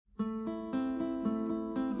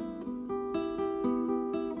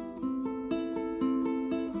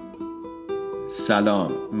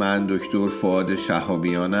سلام، من دکتر فؤاد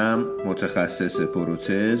شهابیانم، متخصص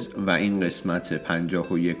پروتز و این قسمت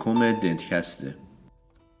 51 دنتکسته.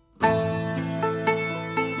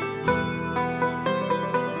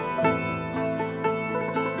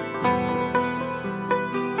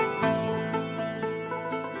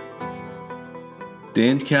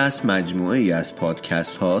 دنتکست مجموعه ای از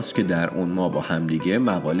پادکست هاست که در اون ما با همدیگه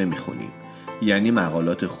مقاله میخونیم. یعنی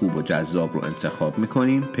مقالات خوب و جذاب رو انتخاب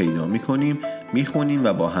میکنیم، پیدا میکنیم، میخونیم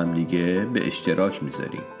و با همدیگه به اشتراک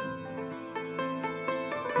میذاریم.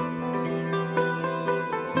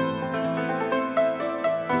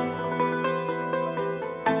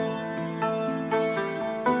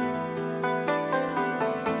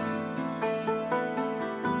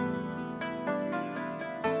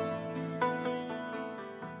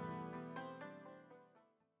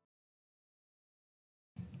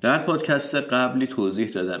 در پادکست قبلی توضیح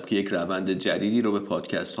دادم که یک روند جدیدی رو به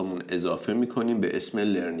پادکست هامون اضافه میکنیم به اسم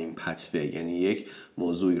لرنینگ پتوی، یعنی یک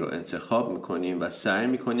موضوعی رو انتخاب میکنیم و سعی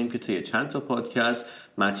میکنیم که طی چند تا پادکست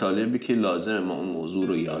مطالبی که لازم ما اون موضوع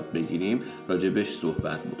رو یاد بگیریم راجبش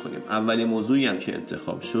صحبت بکنیم. اولین موضوعی هم که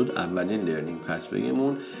انتخاب شد، اولین لرنینگ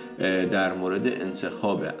پتویمون در مورد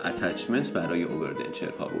انتخاب اتچمنت برای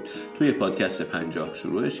اووردنچر ها بود. توی پادکست 50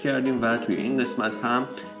 شروعش کردیم و توی این قسمت هم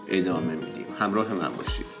ادامه میدیم. همراه من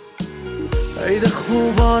باشید. عید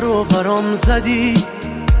خوبا رو برام زدی،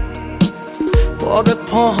 با به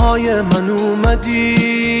پاهای من اومدی،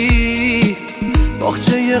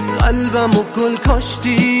 باغچه قلبم و گل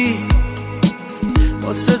کاشتی،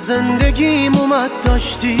 واسه زندگیم اومد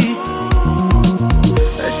داشتی،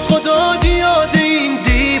 عشق دادی یاد این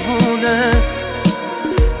دیوونه،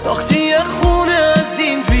 ساختی خونه از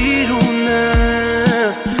این ویرونه،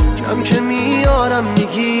 کم که میارم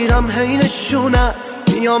میگیرم هی نشونت،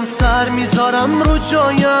 میام سر میذارم رو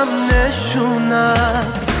جایم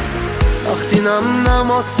نشونت، وقتی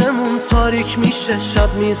نماسمون تاریک میشه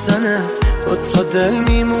شب میزنه، دوتا دل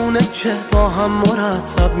میمونه که با هم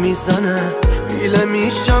مرتب میزنه، بیله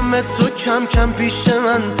میشم به تو کم کم پیش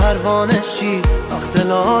من پروانه شی، وقت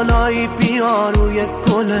لالایی بیا روی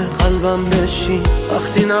گل قلبم بشی،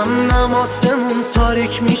 وقتی نماسمون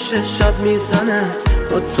تاریک میشه شب میزنه،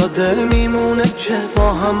 دوتا دل میمونه که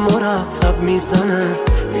با هم مرتب میزنه،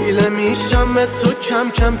 بیله میشم به تو کم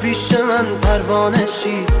کم پیش من پروانه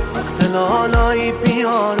شی، وقت لالایی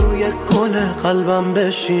بیا روی گل قلبم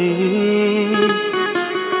بشی.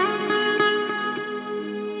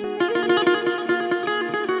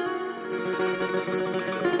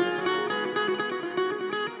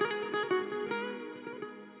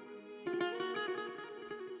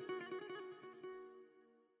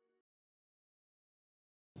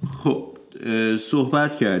 خب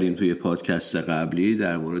صحبت کردیم توی پادکست قبلی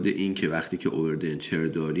در مورد این که وقتی که اووردنچر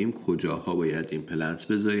داریم کجاها باید ایمپلنت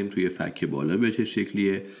بذاریم، توی فک بالا به چه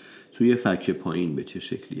شکلیه، توی فک پایین به چه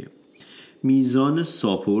شکلیه. میزان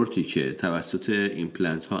ساپورتی که توسط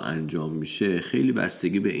ایمپلنت ها انجام میشه خیلی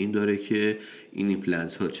بستگی به این داره که این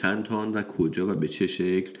ایمپلنت ها چند تان و کجا و به چه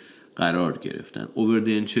شکل قرار گرفتن.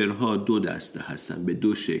 اووردنچر ها دو دسته هستن به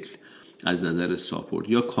دو شکل از نظر ساپورت،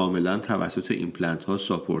 یا کاملا توسط ایمپلنت ها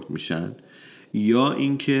ساپورت میشن یا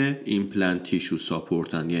اینکه ایمپلنت تیشو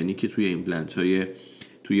ساپورتن، یعنی که توی ایمپلنت های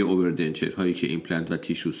توی اووردنچر هایی که ایمپلنت و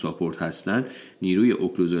تیشو ساپورت هستن نیروی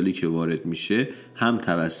اوکلوزالی که وارد میشه هم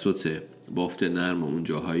توسط بافت نرم اون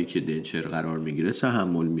جاهایی که دنچر قرار میگیره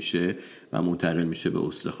تحمل میشه و منتقل میشه به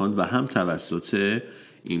استخوان و هم توسط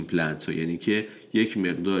ایمپلنت ها، یعنی که یک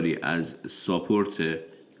مقداری از ساپورت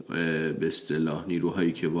به اصطلاح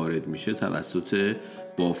نیروهایی که وارد میشه توسط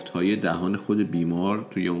بافت‌های دهان خود بیمار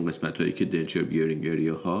توی اون قسمت‌هایی که دنچر بیرینگ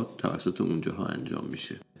اریاها توسط اونجاها انجام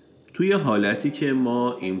میشه. توی حالتی که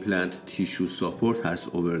ما ایمپلنت تیشو ساپورت هست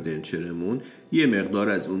اووردنچرمون، یه مقدار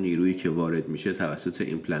از اون نیرویی که وارد میشه توسط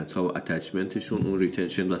ایمپلنت ها و اتچمنتشون، اون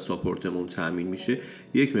ریتنشن و ساپورتمون تامین میشه.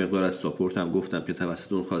 یک مقدار از ساپورت هم گفتم که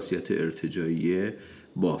توسط اون خاصیت ارتجاعی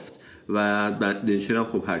بافت و دنچر هم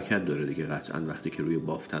خب حرکت داره دیگه قطعا وقتی که روی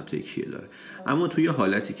بافت هم تکیه داره. اما توی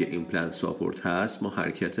حالتی که ایمپلنت ساپورت هست ما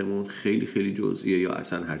حرکتمون خیلی خیلی جزئیه یا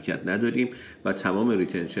اصلا حرکت نداریم و تمام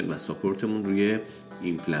ریتنشن و ساپورتمون روی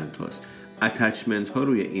ایمپلنت هاست. اتچمنت ها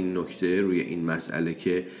روی این نکته، روی این مسئله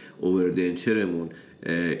که اووردنچرمون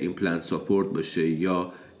ایمپلنت ساپورت باشه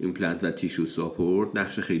یا ایمپلنت و تیشو ساپورت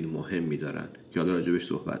نقش خیلی مهمی دارن که حالا راجبش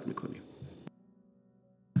صحبت میکنیم.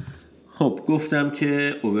 خب گفتم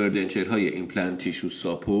که اووردنچرهای ایمپلنت تیشو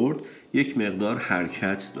ساپورت یک مقدار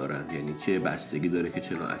حرکت دارن، یعنی که بستگی داره که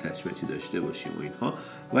چه نوع اتچمنتی داشته باشیم و اینها،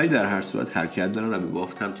 ولی در هر صورت حرکت دارن و به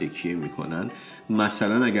بافت هم تکیه میکنن.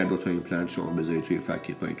 مثلا اگر دو تا ایمپلنت شما بذارید توی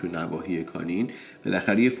فک پایین تو نواحی کانین،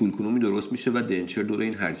 بالاخره یه فولکرومی درست میشه و دنچر دور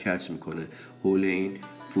این حرکت میکنه حول این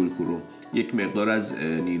فولکروم. یک مقدار از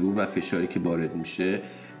نیرو و فشاری که وارد میشه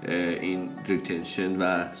این ریتنشن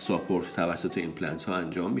و ساپورت توسط ایمپلنت ها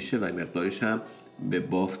انجام میشه و مقدارش هم به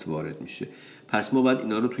بافت وارد میشه. پس ما باید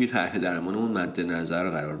اینا رو توی طرح درمانمون مد نظر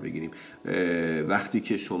قرار بگیریم. وقتی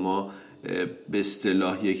که شما به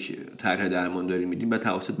اصطلاح یک طرح درمان داریم میدیم و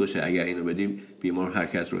حواست باشه اگر اینو بدیم بیمار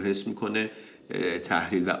حرکت رو حس میکنه،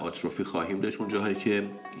 تحلیل و آتروفی خواهیم داشت اون جاهایی که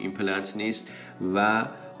ایمپلنت نیست و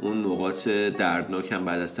اون نقاط دردناک هم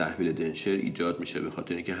بعد از تحویل دنچر ایجاد میشه، به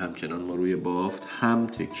خاطر اینکه همچنان ما روی بافت هم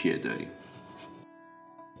تکیه داریم.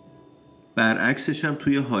 برعکسش هم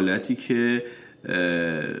توی حالتی که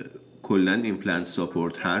کلن ایمپلنت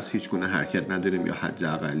ساپورت هست، هیچ گونه حرکت نداریم یا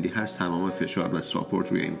حداقلی هست، تمام فشار و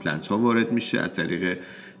ساپورت روی ایمپلنت ها وارد میشه از طریق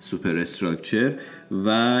سوپر استراکچر و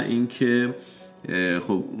اینکه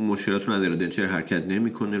خب مشکلات نداره، دنچر حرکت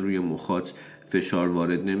نمیکنه، روی مخاط فشار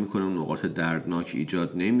وارد نمیکنه، اون نقاط دردناک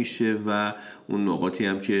ایجاد نمیشه و اون نقاطی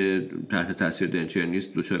هم که تحت تاثیر دنچر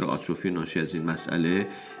نیست دچار آتروفی ناشی از این مسئله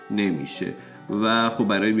نمیشه. و خب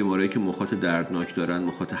برای بیمارایی که مخاط دردناک دارن،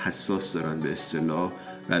 مخاط حساس دارن به اصطلاح،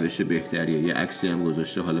 روش بهتریه. یه عکسی هم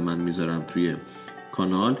گذاشته، حالا من میذارم توی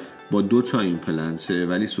کانال، با 2 تا ایمپلنته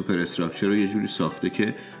ولی سوپر استراکچر رو یه جوری ساخته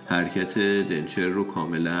که حرکت دنچر رو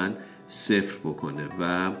کاملا صفر بکنه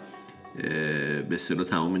و به اصطلاح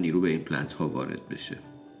تمام نیرو به ایمپلنت ها وارد بشه.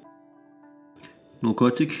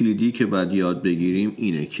 نکات کلیدی که باید یاد بگیریم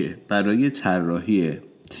اینه که برای طراحی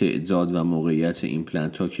تعداد و موقعیت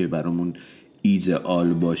ایمپلنت ها که برامون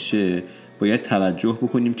ایدئال باشه باید توجه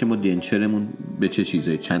بکنیم که ما دنچرمون به چه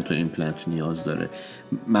چیزایی، چند تا ایمپلنت نیاز داره.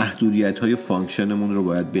 محدودیت های فانکشنمون رو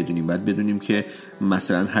باید بدونیم که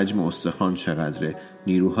مثلا حجم استخوان چقدره،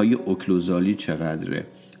 نیروهای اوکلوزالی چقدره.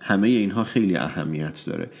 همه اینها خیلی اهمیت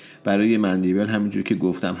داره. برای مندیبل همینجور که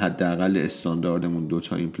گفتم حداقل استانداردمون 2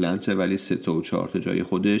 تا ایمپلنته ولی 3 تا و 4 تا جای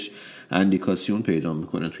خودش اندیکاسیون پیدا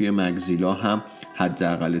میکنه. توی مگزیلا هم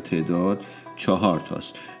حداقل تعداد 4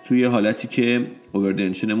 تاست. توی حالتی که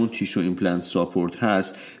اووردنشنمون تیشو ایمپلنت ساپورت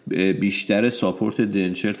هست، بیشتر ساپورت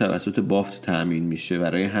دنچر توسط بافت تامین میشه،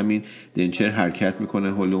 برای همین دنچر حرکت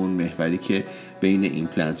میکنه حول اون محوری که بین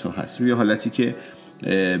ایمپلنت ها هست. توی حالتی که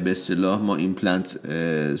به اصطلاح ما ایمپلنت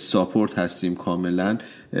ساپورت هستیم کاملا،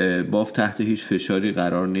 بافت تحت هیچ فشاری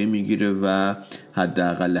قرار نمیگیره و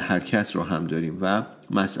حداقل حرکت رو هم داریم. و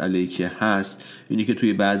مسئله‌ای که هست اینی که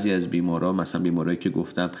توی بعضی از بیمارا، مثلا بیمارایی که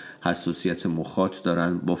گفتم حساسیت مخاط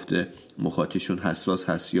دارن، بافت مخاطیشون حساس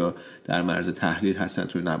هست یا در معرض تحلیل هستن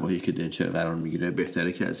توی نواحی که دنچر قرار میگیره،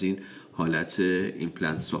 بهتره که از این حالت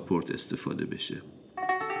ایمپلنت ساپورت استفاده بشه.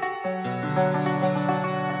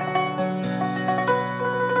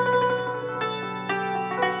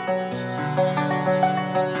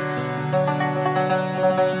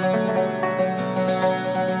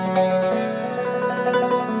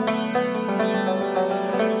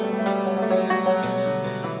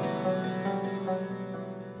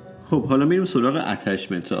 خب حالا میریم سراغ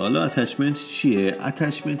اتچمنت. حالا اتچمنت چیه؟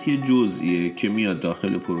 اتچمنت یه جزئیه که میاد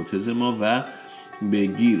داخل پروتز ما و به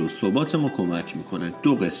گیر و ثبات ما کمک میکنه.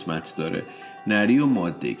 2 قسمت داره، نری و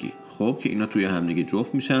مادگی. خب که اینا توی هم دیگه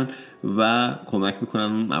جفت میشن و کمک میکنن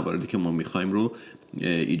اون مواردی که ما میخوایم رو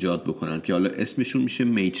ایجاد بکنن، که حالا اسمشون میشه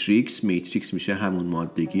میتریکس. میتریکس میشه همون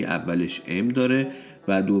مادگی، اولش ام داره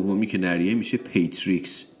و دومی که نریه میشه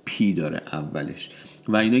پیتریکس، پی داره اولش.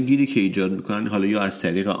 و اینا گیری که ایجاد میکنن حالا یا از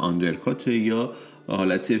طریق آندرکات یا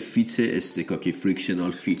حالت فیت استکاکی،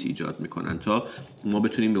 فریکشنال فیت ایجاد میکنن تا ما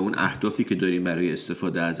بتونیم به اون اهدافی که داریم برای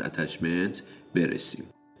استفاده از اتچمنت برسیم.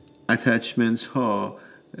 اتچمنت ها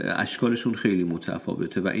اشکالشون خیلی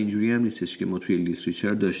متفاوته و اینجوری هم نیستش که ما توی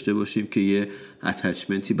لیتریچر داشته باشیم که یه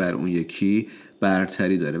اتچمنتی بر اون یکی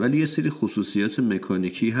برتری داره، ولی یه سری خصوصیات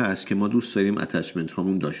مکانیکی هست که ما دوست داریم اتچمنت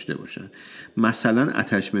هامون داشته باشن. مثلا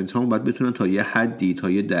اتچمنت هامون باید بتونن تا یه حدی، تا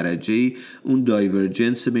یه درجه‌ای اون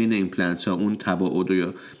دایورجنس بین ایمپلنت ها، اون تباعد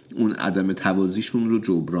یا اون عدم توازیشون رو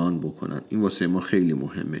جبران بکنن. این واسه ما خیلی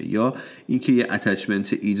مهمه. یا اینکه یه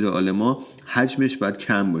اتچمنت ایدئال ما حجمش باید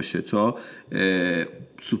کم باشه تا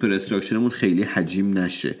سوپر استراکچرمون خیلی حجیم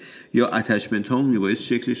نشه. یا اتچمنت هامون میباید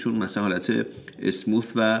شکلشون مثلا حالت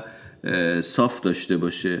اسموث و صاف داشته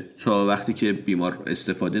باشه تا وقتی که بیمار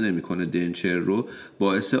استفاده نمیکنه دنچر رو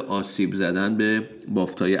باعث آسیب زدن به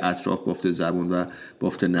بافتای اطراف، بافت زبون و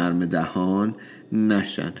بافت نرم دهان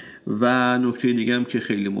نشن. و نکته دیگه هم که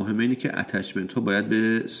خیلی مهمه اینه که اتچمنت ها باید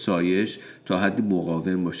به سایش تا حدی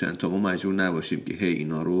مقاوم باشن تا ما مجبور نباشیم که هی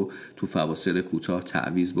اینا رو تو فواصل کوتاه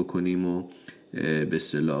تعویض بکنیم و به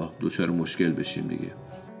اصطلاح دچار مشکل بشیم دیگه.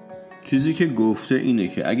 چیزی که گفته اینه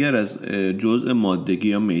که اگر از جزء مادگی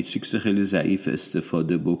یا میتریکس خیلی ضعیف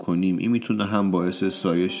استفاده بکنیم، این میتونه هم باعث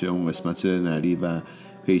سایش اون قسمت نری و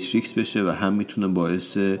پیتریکس بشه و هم میتونه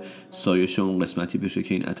باعث سایش اون قسمتی بشه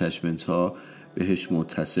که این اتچمنت ها بهش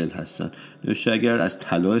متصل هستن. نوشته اگر از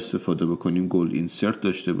طلا استفاده بکنیم، گولد اینسرت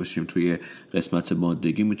داشته باشیم توی قسمت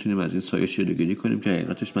مادگی، میتونیم از این سایش جلوگیری کنیم که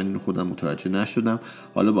حقیقتش من اینو خودم متوجه نشدم.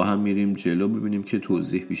 حالا با هم میریم جلو ببینیم که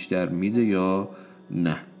توضیح بیشتر میده یا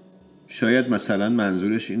نه. شاید مثلا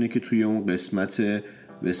منظورش اینه که توی اون قسمت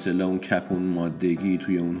به اصطلاح اون کپ اون مادگی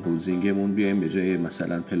توی اون هوزینگمون بیایم به جای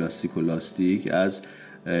مثلا پلاستیک و لاستیک از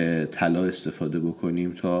طلا استفاده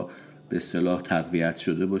بکنیم تا به اصطلاح تقویت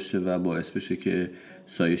شده باشه و باعث بشه که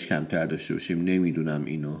سایش کمتر داشته باشیم. نمیدونم،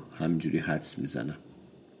 اینو همینجوری حدس میزنم،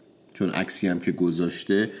 چون عکسی هم که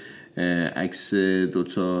گذاشته عکس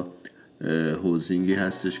دوتا هوزینگی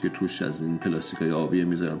هستش که توش از این پلاستیکای آبی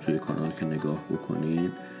میذارم توی کانال که نگاه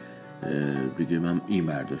بکنید دیگه. من این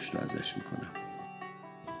برداشت رو ازش میکنم.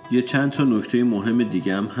 یه چند تا نکته مهم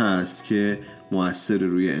دیگه هم هست که مؤثر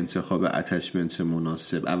روی انتخاب اتچمنت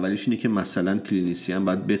مناسب. اولیش اینه که مثلا کلینیسیان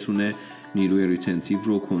باید بتونه نیروی ریتنتیو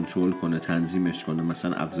رو کنترل کنه، تنظیمش کنه،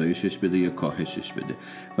 مثلا افزایشش بده یا کاهشش بده.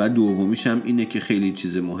 و دومیش هم اینه که خیلی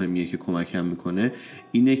چیز مهمیه که کمک هم میکنه،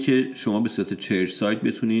 اینه که شما به صورت چرچ سایت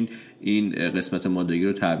بتونین این قسمت مادگی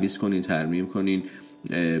رو تعویض کنین، ترمیم کنین،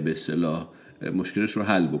 به اصطلاح مشکلش رو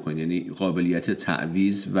حل بکنین. یعنی قابلیت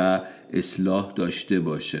تعویض و اصلاح داشته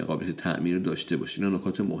باشه، قابلیت تعمیر داشته باشه. این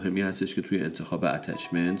نکات مهمی هستش که توی انتخاب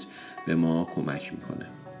اتچمنت به ما کمک میکنه.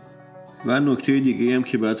 و نکته دیگه هم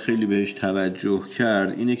که باید خیلی بهش توجه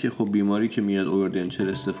کرد اینه که خب بیماری که میاد اووردنچر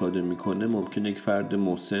استفاده میکنه ممکنه یک فرد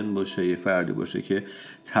مسن باشه، یه فردی باشه که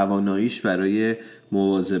تواناییش برای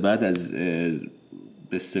مواظبت از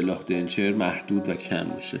به اصطلاح دنچر محدود و کم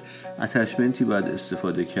باشه. اتچمنتی باید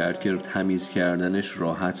استفاده کرد که تمیز کردنش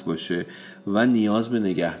راحت باشه و نیاز به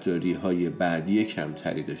نگهداری های بعدی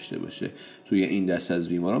کمتری داشته باشه توی این دست از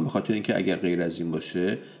بیماران، به خاطر اینکه اگر غیر از این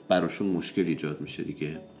باشه براشون مشکل ایجاد میشه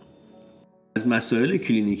دیگه. از مسائل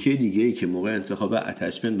کلینیکی دیگه‌ای که موقع انتخاب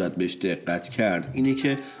اتچمنت باید بهش دقت کرد اینه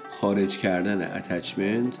که خارج کردن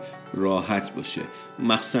اتچمنت راحت باشه،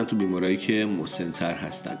 مخصوصا تو بیمارایی که مسن‌تر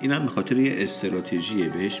هستن. این هم به خاطر یه استراتژیه،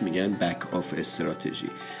 بهش میگن بک آف استراتژی.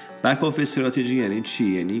 بک آف استراتژی یعنی چی؟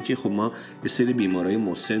 یعنی که خب ما یه سری بیمارای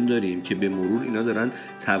مسن داریم که به مرور اینا دارن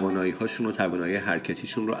توانایی‌هاشون و توانایی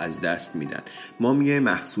حرکتیشون رو از دست میدن. ما میایم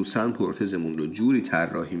مخصوصا پروتزمون رو جوری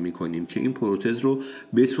طراحی میکنیم که این پروتز رو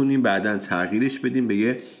بتونیم بعداً تغییرش بدیم به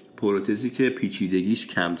یه پروتزی که پیچیدگیش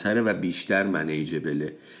کمتره و بیشتر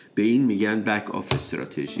منیجبله. به این میگن بک آف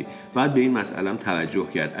استراتژی. بعد به این مسئله هم توجه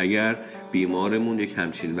کرد اگر بیمارمون یک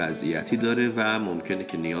همچین وضعیتی داره و ممکنه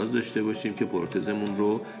که نیاز داشته باشیم که پروتزمون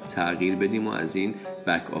رو تغییر بدیم و از این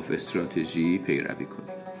بک آف استراتژی پیروی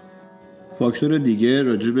کنیم. فاکتور دیگه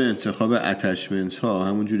راجع به انتخاب اتچمنت ها،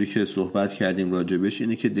 همون جوری که صحبت کردیم راجبش،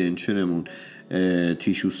 اینه که دنچرمون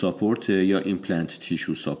تیشو ساپورت یا ایمپلنت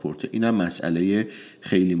تیشو ساپورت. این هم مسئله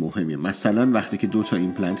خیلی مهمیه. مثلا وقتی که 2 تا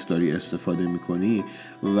ایمپلنت داری استفاده میکنی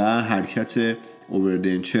و حرکت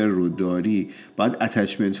اووردنچر رو داری، باید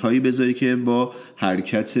اتچمنت هایی بذاری که با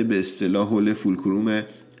حرکت به اصطلاح حول فولکروم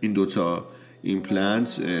این 2 تا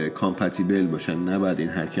ایمپلنت کامپتیبل باشن، نباید این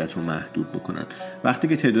حرکت رو محدود بکنن. وقتی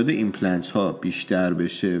که تعداد ایمپلنت ها بیشتر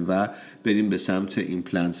بشه و بریم به سمت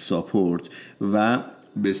ایمپلنت ساپورت و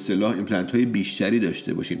به اصطلاح ایمپلنت های بیشتری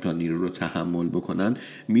داشته باشیم تا نیرو رو تحمل بکنن،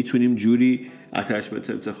 میتونیم جوری اتچمنت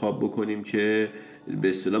انتخاب بکنیم که به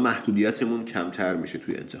اصطلاح محدودیتمون کمتر میشه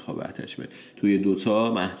توی انتخاب اتچمنت. توی 2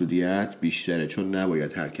 تا محدودیت بیشتره، چون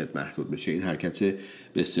نباید حرکت محدود بشه. این حرکت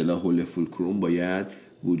به اصطلاح حول فولکروم باید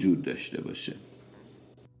وجود داشته باشه.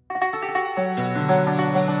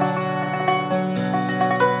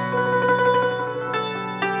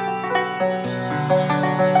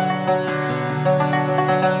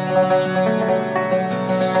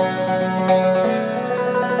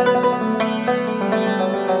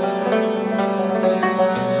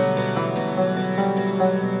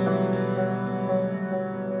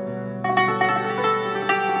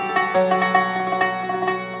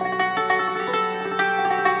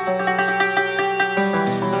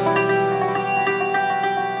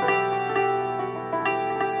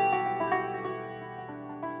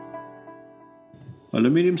 حالا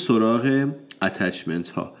میریم سراغ اتچمنت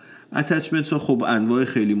ها. اتچمنت ها خب انواع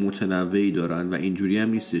خیلی متنوعی دارن و اینجوری هم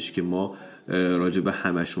نیستش که ما راجع به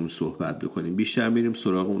همشون صحبت بکنیم. بیشتر میریم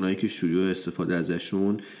سراغ اونایی که شیوع استفاده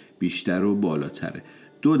ازشون بیشتر و بالاتره.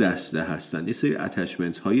 2 دسته هستن، یه سری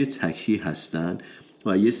اتچمنت های تکی هستن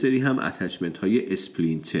و یه سری هم اتچمنت های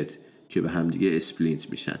اسپلینتد که به هم دیگه اسپلینت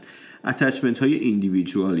میشن. اتچمنت های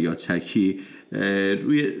ایندیویدوال یا تکی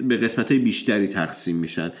به قسمت های بیشتری تقسیم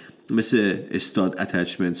میشن، مثل استاد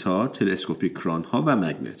اتچمنت ها، تلسکوپیک کران ها و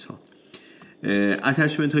مگنت ها.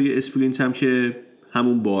 اتچمنت های اسپلینت هم که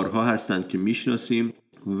همون بارها هستن که میشناسیم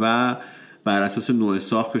و بر اساس نوع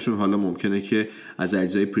ساختشون حالا ممکنه که از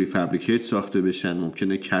اجزای پریفابریکیت ساخته بشن،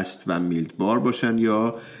 ممکنه کست و میلد بار باشن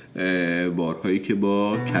یا بارهایی که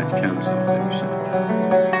با کدکم ساخته میشن.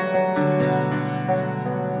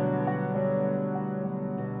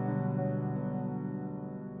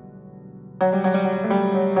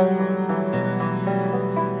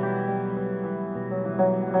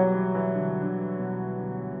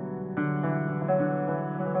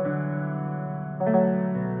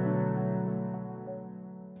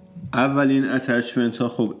 اولین اتچمنت ها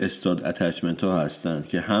خب استاد اتچمنت ها هستند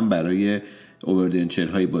که هم برای اووردنچر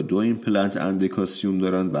هایی با 2 ایمپلنت اندیکاسیون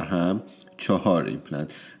دارن و هم 4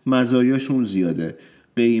 ایمپلنت. مزایاشون زیاده،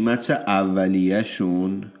 قیمت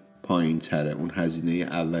اولیه‌شون پایین تره، اون هزینه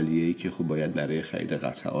اولیه‌ای که خب باید برای خرید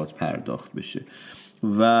قطعات پرداخت بشه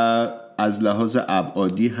و از لحاظ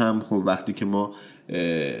ابعادی هم خب وقتی که ما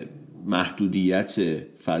محدودیت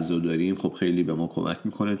فضا داریم خب خیلی به ما کمک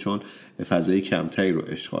میکنه، چون فضای کمتری رو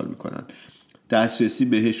اشغال میکنن. دسترسی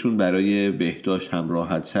بهشون برای بهداشت هم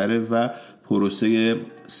راحت تره و پروسه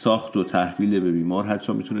ساخت و تحویل به بیمار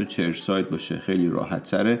حتی میتونه چرچ ساید باشه، خیلی راحت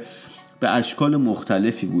تره. به اشکال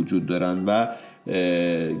مختلفی وجود دارن و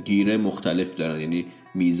گیره مختلف دارن، یعنی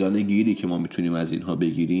میزان گیری که ما میتونیم از اینها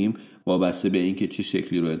بگیریم وابسته به اینکه چه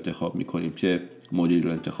شکلی رو انتخاب میکنیم، چه مدل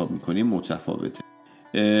رو انتخاب میکنیم متفاوته.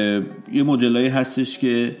 یه مدلایی هستش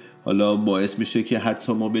که حالا باعث میشه که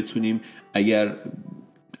حتی ما بتونیم اگر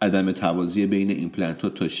عدم توازی بین ایمپلنت ها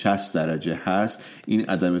تا 60 درجه هست این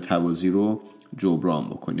عدم توازی رو جبران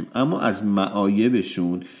بکنیم. اما از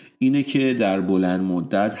معایبشون اینه که در بلند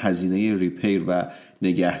مدت هزینه ریپیر و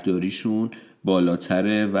نگهداریشون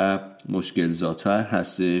بالاتره و مشکل زاتر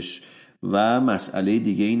هستش و مسئله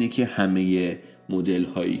دیگه اینه که همه مدل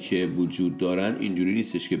هایی که وجود دارن اینجوری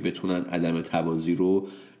نیستش که بتونن عدم توازی رو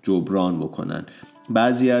جبران بکنن.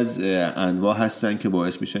 بعضی از انواع هستن که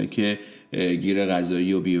باعث میشن که گیر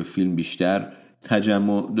غذایی و بیوفیلم بیشتر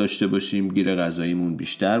تجمع داشته باشیم، گیر غذاییمون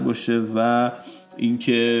بیشتر باشه و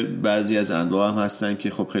اینکه بعضی از انواع هم هستن که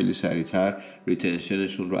خب خیلی سریعتر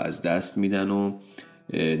ریتنشنشون رو از دست میدن و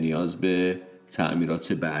نیاز به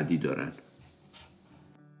تعمیرات بعدی دارن.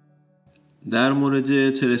 در مورد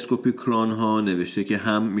تلسکوپیک کران ها نوشته که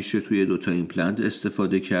هم میشه توی 2 ایمپلنت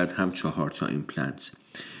استفاده کرد هم 4 ایمپلنت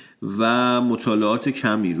و مطالعات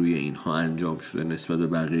کمی روی اینها انجام شده نسبت به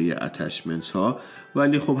بقیه اتچمنت ها،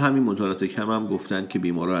 ولی خب همین مطالعات کم هم گفتن که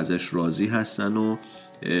بیمارا ازش راضی هستن و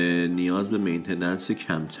نیاز به مینتیننس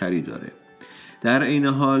کمتری داره. در این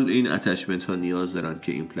حال این اتچمنت ها نیاز دارن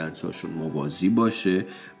که ایمپلنت هاشون موازی باشه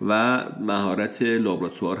و مهارت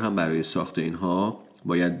لابراتوار هم برای ساخت اینها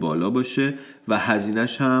باید بالا باشه و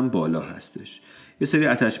هزینه‌اش هم بالا هستش. یه سری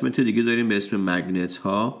اتچمنت دیگه داریم به اسم مگنت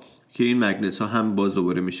ها که این مگنت ها هم باز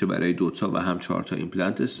دوباره میشه برای 2 و هم 4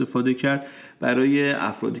 ایمپلنت استفاده کرد. برای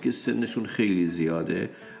افرادی که سنشون خیلی زیاده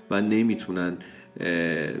و نمیتونن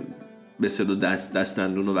به صدا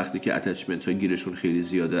دستندون و وقتی که اتچمنت ها گیرشون خیلی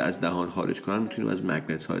زیاده از دهان خارج کنن میتونیم از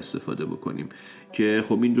مگنت ها استفاده بکنیم که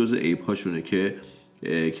خب این جزء عیب هاشونه که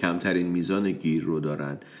کمترین میزان گیر رو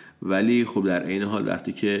دارن، ولی خب در عین حال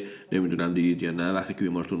وقتی که نمیدونم دیدید یا نه، وقتی که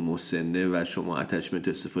بیمارتون مسنه و شما اتچمنت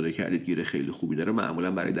استفاده کردید گیر خیلی خوبی داره،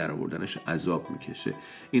 معمولا برای درآوردنش عذاب میکشه.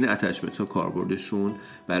 این اتچمنت ها کاربردشون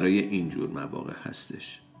برای اینجور مواقع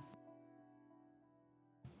هستش.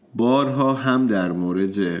 بارها هم در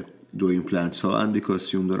مورد 2 ایمپلنت ها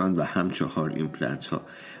اندیکاسیون دارن و هم 4 ایمپلنت ها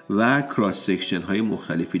و کراس سکشن های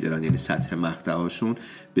مختلفی دارن، یعنی سطح مقطع هاشون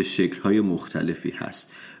به شکل های مختلفی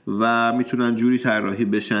هست و میتونن جوری طراحی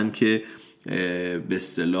بشن که به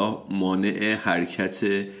اصطلاح مانع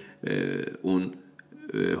حرکت اون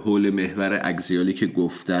حول محور اکزیالی که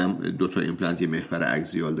گفتم 2 ایمپلنت یه محور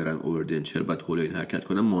اکزیال دارن اووردنچر باید حول این حرکت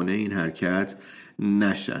کنن، مانع این حرکت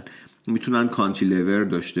نشن. میتونن کانتیلور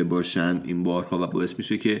داشته باشن این بارها و باعث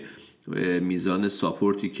میشه که میزان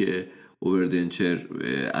ساپورتی که اووردنچر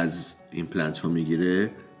از ایمپلنت ها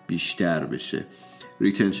میگیره بیشتر بشه.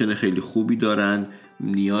 ریتنشن خیلی خوبی دارن،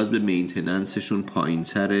 نیاز به مینتیننسشون پایین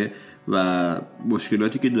تره و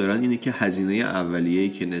مشکلاتی که دارن اینه که هزینه اولیه‌ای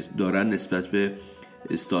که دارن نسبت به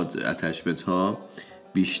استاد اتچمنت ها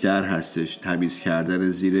بیشتر هستش، تمیز کردن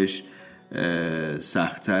زیرش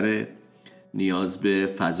سخت‌تره نیاز به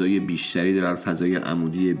فضای بیشتری دارن، فضای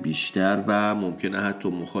عمودی بیشتر و ممکنه حتی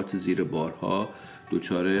مخاط زیر بارها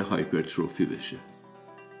دچار هایپرتروفی بشه.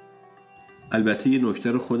 البته یه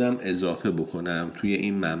نکته رو خودم اضافه بکنم توی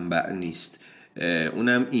این منبع نیست،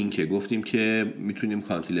 اونم این که گفتیم که میتونیم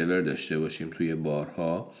کانتیلور داشته باشیم توی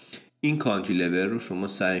بارها. این کانتیلور رو شما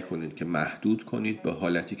سعی کنید که محدود کنید به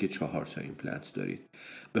حالتی که 4 تا ایمپلنت دارید،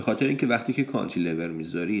 به خاطر اینکه وقتی که کانتیلور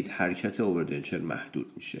میذارید حرکت اووردنچر محدود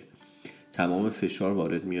میشه، تمام فشار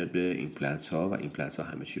وارد میاد به ایمپلنت ها و ایمپلنت ها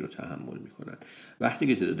همه چی رو تحمل میکنن. وقتی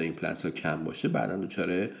که تعداد ایمپلنت ها کم باشه بعداً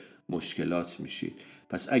دچار مشکلات میشید.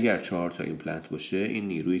 پس اگر 4 تا ایمپلنت باشه این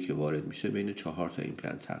نیرویی که وارد میشه بین 4 تا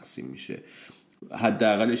ایمپلنت تقسیم میشه.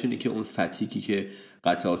 حداقلش اینه که اون فتیکی که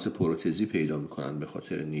قطعات پروتزی پیدا میکنن به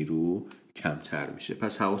خاطر نیرو کمتر میشه.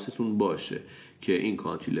 پس حواستون باشه که این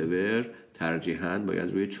کانتیلور ترجیحاً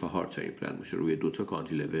باید روی 4 تا ایمپلنت باشه، روی 2 تا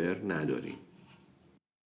کانتیلور نداریم.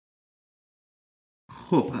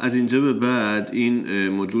 خب از اینجا به بعد این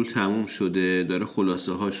مدول تموم شده، داره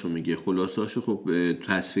خلاصه هاشو میگه. خلاصه هاشو خب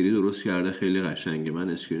تصویری درست کرده، خیلی قشنگه. من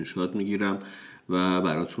اسکرین شات میگیرم و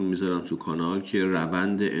براتون میذارم تو کانال که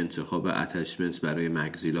روند انتخاب اتچمنت برای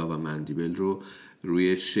مگزیلا و مندیبل رو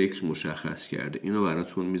روی شکل مشخص کرده. اینو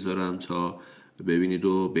براتون میذارم تا ببینید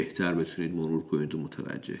و بهتر بتونید مرور کنید و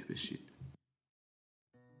متوجه بشید.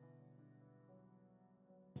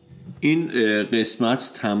 این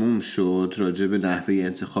قسمت تموم شد راجع به نحوه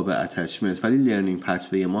انتخاب اتچمنت، ولی لرنینگ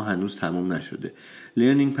پثوی ما هنوز تموم نشده.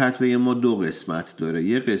 لرنینگ پثوی ما 2 قسمت داره.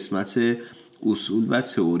 یه قسمت اصول و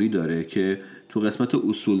تئوری داره که تو قسمت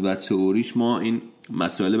اصول و تئوریش ما این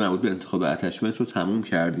مسائل مربوط به انتخاب اتچمنت رو تموم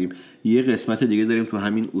کردیم. یه قسمت دیگه داریم تو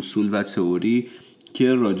همین اصول و تئوری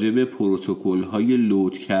که راجع به پروتکل های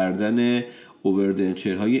لود کردن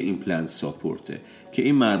اووردنچر های ایمپلنت ساپورته که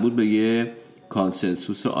این مربوط به یه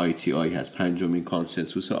کانسنسوس ITI هست، 5مین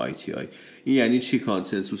کانسنسوس ITI. این یعنی چی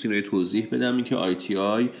کانسنسوس؟ اینو توضیح بدم. این که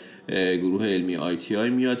ITI گروه علمی ITI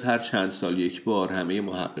میاد هر چند سال یک بار همه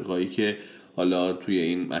محققایی که حالا توی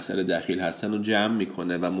این مسئله دخیل هستن رو جمع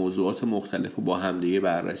میکنه و موضوعات مختلف رو با همدیگه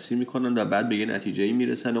بررسی میکنن و بعد به یه نتیجه‌ای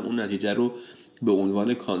میرسن و اون نتیجه رو به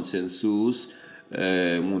عنوان کانسنسوس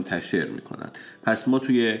منتشر میکنن. پس ما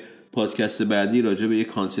توی پادکست بعدی راجع به یک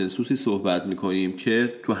کانسنسوسی صحبت میکنیم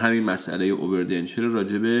که تو همین مسئله اووردنچر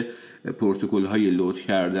راجع به پروتکل های لود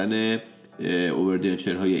کردن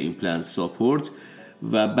اووردنچر های ایمپلنت ساپورت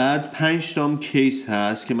و بعد 5 تا کیس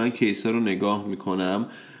هست که من کیس ها رو نگاه میکنم.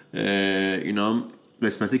 اینا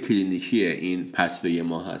قسمت کلینیکی این پثوی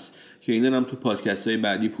ما هست که اینا هم تو پادکست های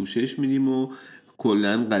بعدی پوشش میدیم و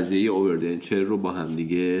کلن قضیه اووردنچر رو با هم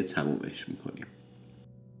دیگه تمومش میکنیم.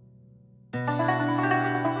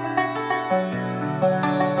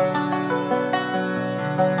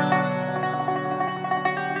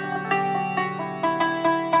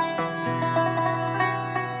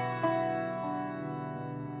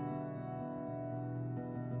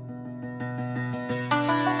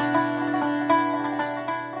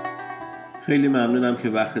 خیلی ممنونم که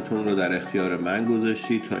وقتتون رو در اختیار من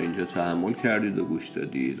گذاشتید، تا اینجا تحمل کردید و گوش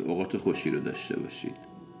دادید. اوقات خوشی رو داشته باشید.